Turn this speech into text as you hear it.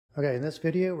Okay, in this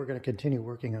video we're going to continue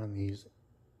working on these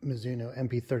Mizuno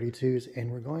MP32s and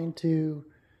we're going to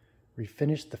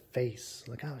refinish the face.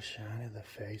 Look how shiny the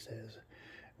face is.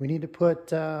 We need to put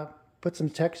some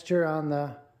texture on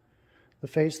the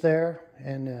face there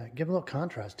and give a little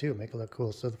contrast too, make it look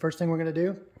cool. So the first thing we're going to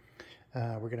do,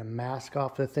 we're going to mask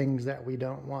off the things that we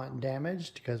don't want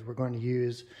damaged because we're going to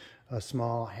use a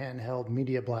small handheld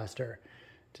media blaster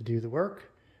to do the work.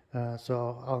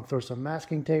 So I'll throw some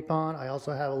masking tape on. I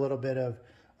also have a little bit of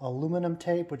aluminum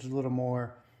tape, which is a little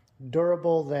more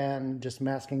durable than just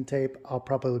masking tape. I'll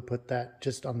probably put that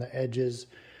just on the edges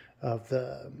of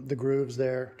the grooves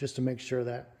there, just to make sure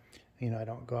that, you know, I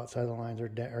don't go outside the lines or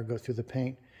go through the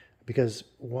paint, because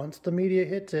once the media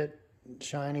hits it,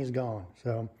 shiny's gone.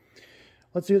 So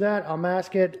let's do that. I'll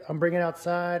mask it. I'm bringing it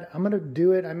outside. I'm gonna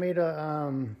do it. I made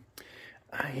a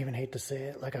I even hate to say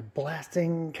it, like a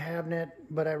blasting cabinet,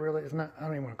 but it's not, I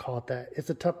don't even want to call it that. It's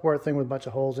a Tupperware thing with a bunch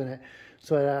of holes in it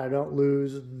so that I don't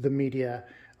lose the media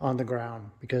on the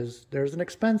ground, because there's an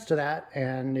expense to that.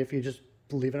 And if you just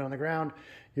leave it on the ground,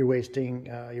 you're wasting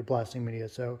your blasting media.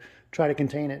 So try to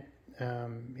contain it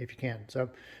if you can. So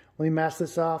let me mask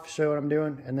this off, show what I'm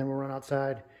doing, and then we'll run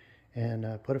outside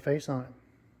and put a face on it.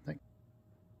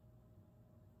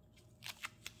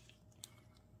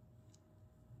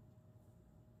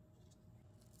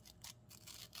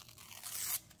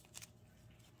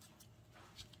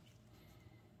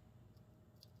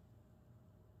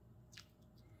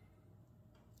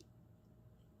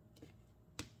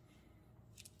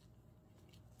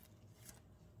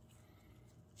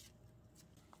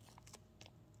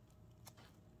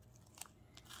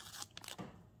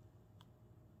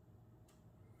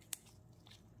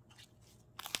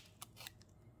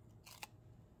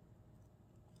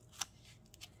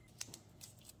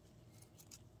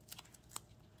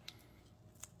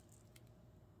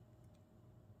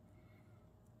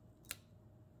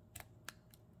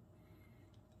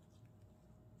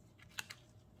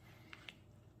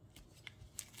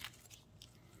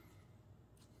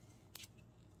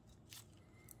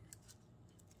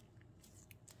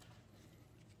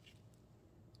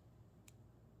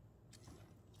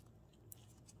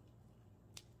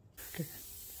 Okay.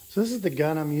 So this is the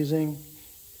gun I'm using.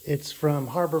 It's from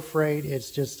Harbor Freight.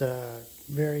 It's just a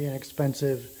very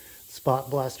inexpensive spot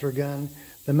blaster gun.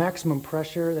 The maximum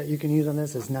pressure that you can use on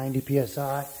this is 90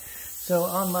 psi. So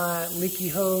on my leaky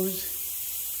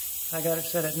hose, I got it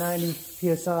set at 90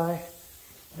 psi.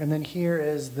 And then here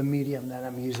is the medium that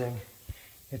I'm using.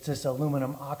 It's this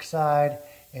aluminum oxide,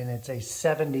 and it's a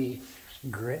 70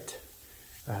 grit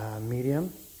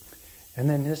medium. And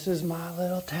then this is my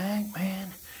little tank,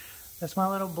 man. That's my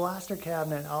little blaster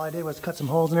cabinet. All I did was cut some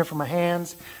holes in there for my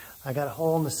hands. I got a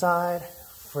hole in the side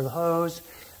for the hose.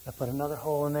 I put another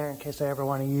hole in there in case I ever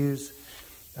want to use,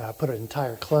 put an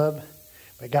entire club.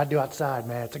 But I got to do outside,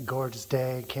 man. It's a gorgeous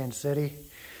day in Kansas City.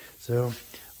 So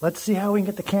let's see how we can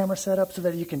get the camera set up so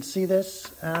that you can see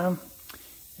this. And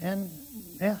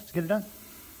yeah, let's get it done.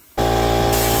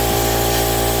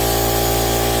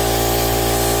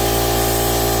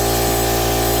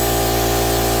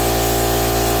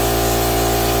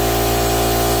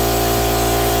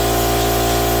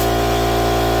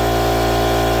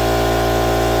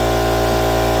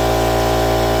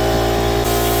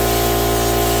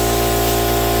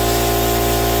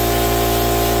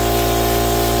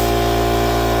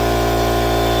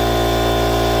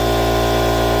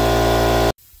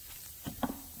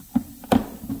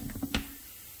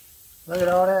 Look at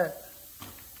all that.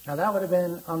 Now that would have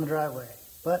been on the driveway,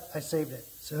 but I saved it.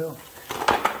 So,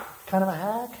 kind of a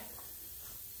hack,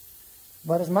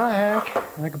 but it's my hack,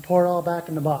 and I can pour it all back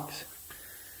in the box.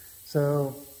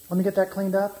 So, let me get that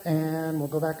cleaned up, and we'll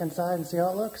go back inside and see how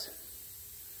it looks.